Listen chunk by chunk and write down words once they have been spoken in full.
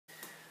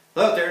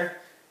Hello out there.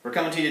 We're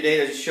coming to you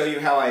today to show you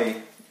how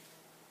I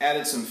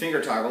added some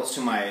finger toggles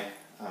to my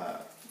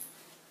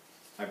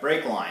my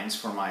brake lines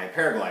for my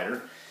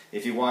paraglider.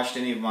 If you watched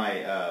any of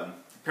my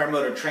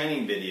Paramotor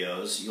training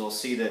videos, you'll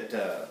see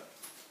that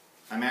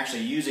I'm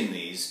actually using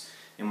these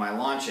in my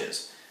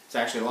launches. It's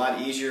actually a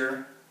lot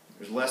easier.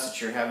 There's less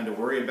that you're having to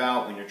worry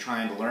about when you're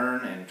trying to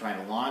learn and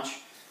trying to launch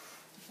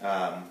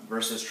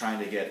versus trying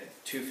to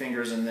get 2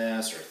 fingers in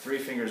this or 3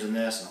 fingers in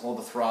this and hold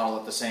the throttle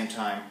at the same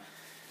time.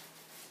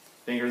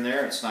 Finger in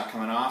there, it's not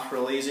coming off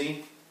real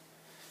easy.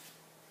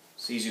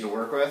 It's easy to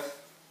work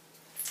with.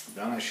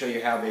 But I'm going to show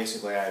you how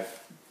basically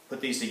I've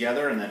put these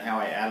together and then how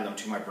I added them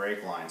to my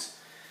brake lines.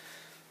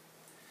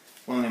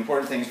 One of the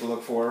important things to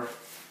look for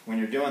when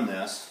you're doing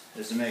this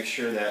is to make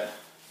sure that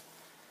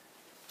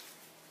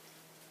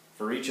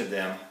for each of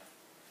them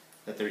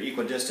that they're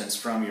equidistant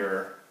from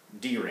your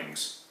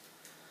D-rings.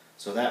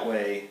 So that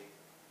way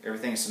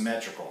everything's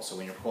symmetrical. So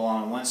when you're pulling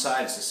on one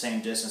side, it's the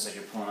same distance as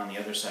you're pulling on the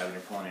other side when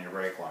you're pulling in your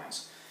brake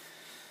lines.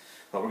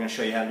 But we're going to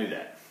show you how to do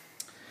that.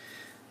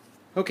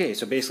 Okay,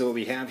 so basically what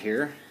we have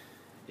here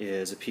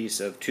is a piece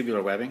of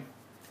tubular webbing,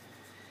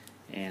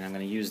 and I'm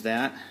going to use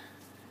that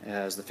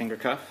as the finger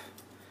cuff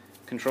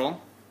control.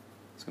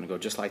 It's going to go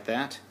just like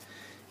that.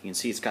 You can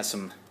see it's got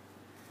some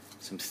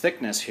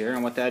thickness here,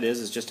 and what that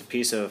is just a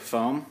piece of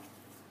foam,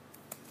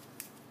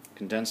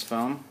 condensed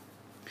foam,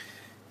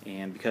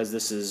 and because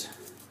this is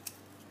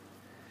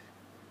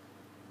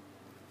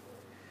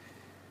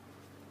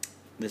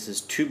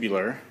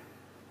tubular,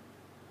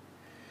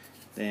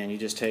 then you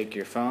just take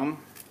your foam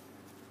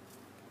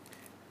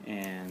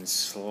and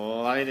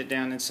slide it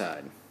down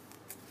inside.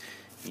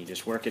 You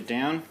just work it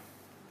down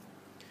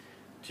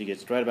until you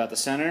get right about the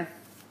center.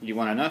 You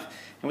want enough.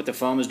 And what the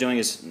foam is doing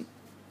is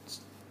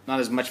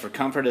not as much for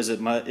comfort as it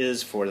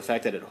is for the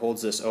fact that it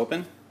holds this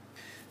open.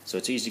 So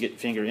it's easy to get your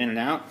finger in and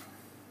out.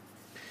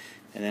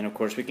 And then of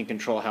course we can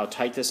control how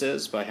tight this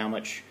is by how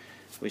much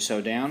we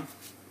sew down.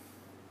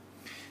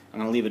 I'm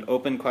going to leave it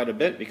open quite a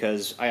bit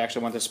because I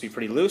actually want this to be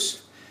pretty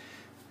loose.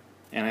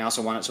 And I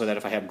also want it so that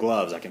if I have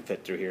gloves I can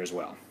fit through here as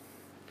well.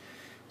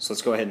 So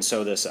let's go ahead and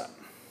sew this up.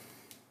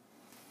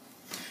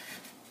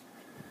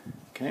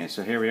 Okay,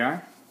 so here we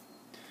are.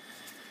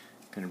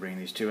 Going to bring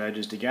these 2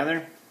 edges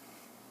together.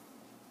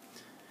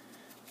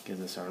 Give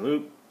this our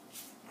loop.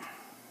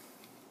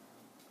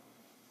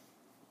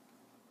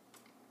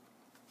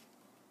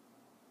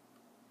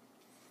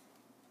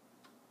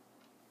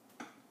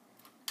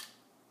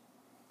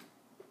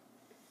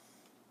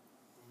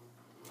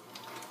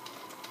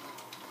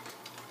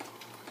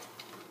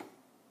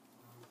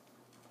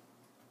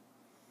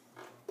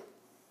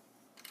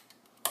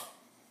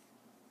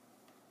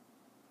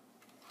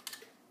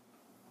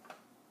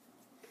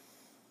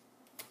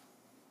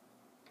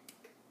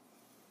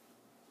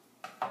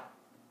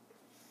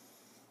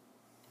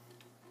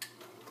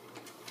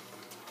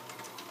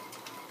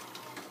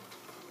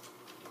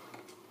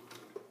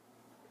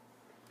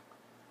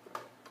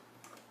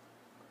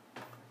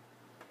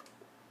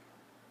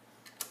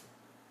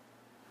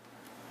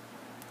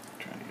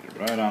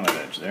 Right on that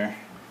edge there.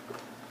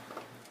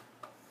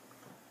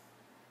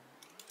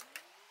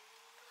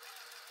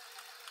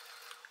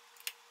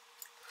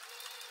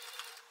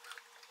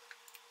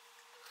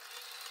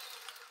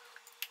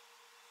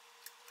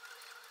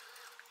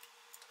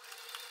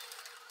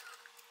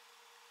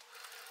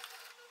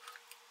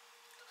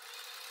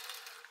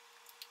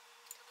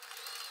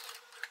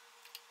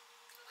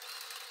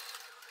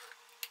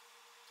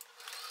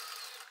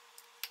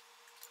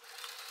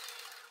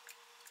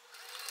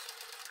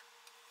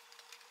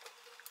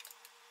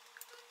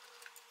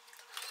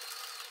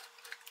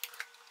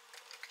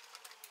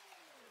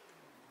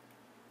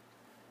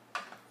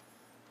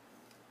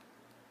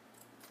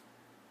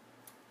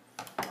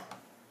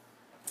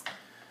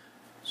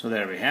 So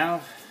there we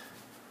have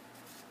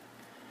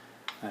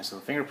nice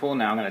little finger pull.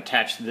 Now I'm going to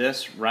attach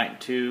this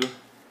right to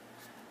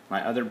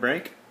my other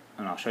brake,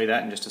 and I'll show you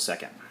that in just a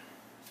second.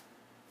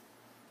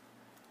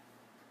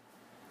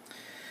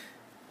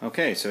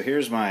 Okay, so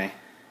here's my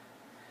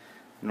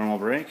normal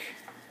brake.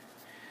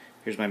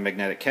 Here's my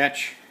magnetic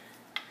catch,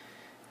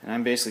 and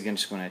I'm basically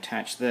just going to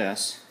attach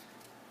this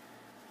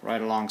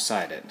right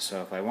alongside it.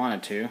 So if I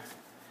wanted to,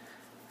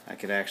 I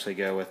could actually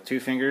go with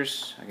 2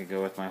 fingers. I could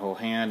go with my whole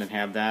hand and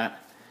have that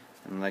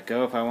and let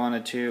go if I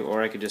wanted to,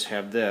 or I could just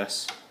have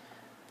this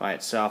by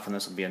itself, and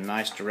this will be a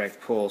nice direct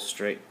pull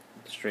straight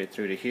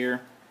through to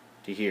here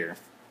to here.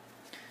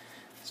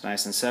 It's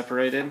nice and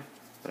separated,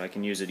 but I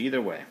can use it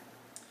either way.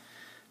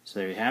 So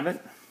there you have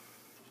it.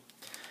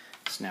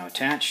 It's now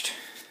attached.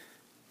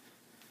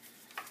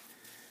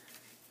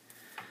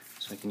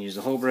 So I can use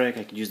the whole brake.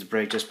 I can use the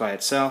brake just by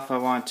itself if I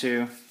want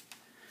to,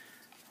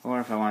 or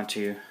if I want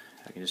to,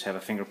 I can just have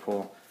a finger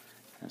pull,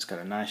 and it's got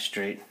a nice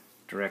straight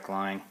direct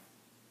line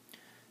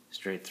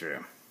straight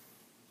through.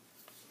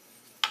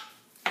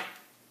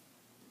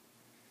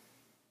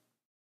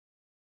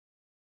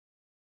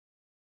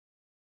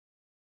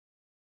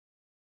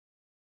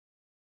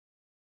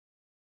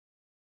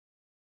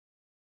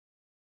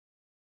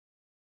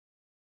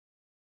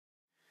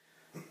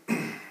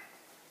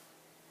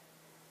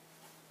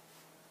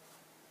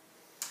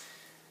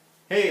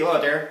 Hey, hello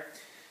out there.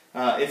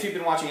 If you've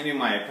been watching any of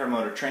my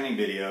Paramotor training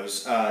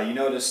videos, you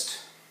noticed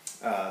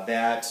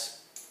that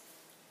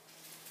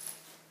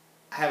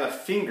I have a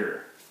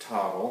finger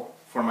toggle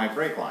for my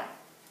brake line.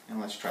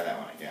 And let's try that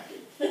one again.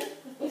 I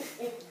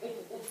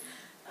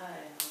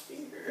have a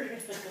finger.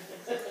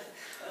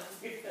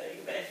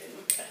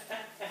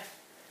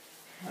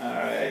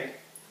 Alright,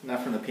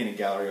 enough from the peanut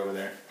gallery over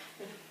there.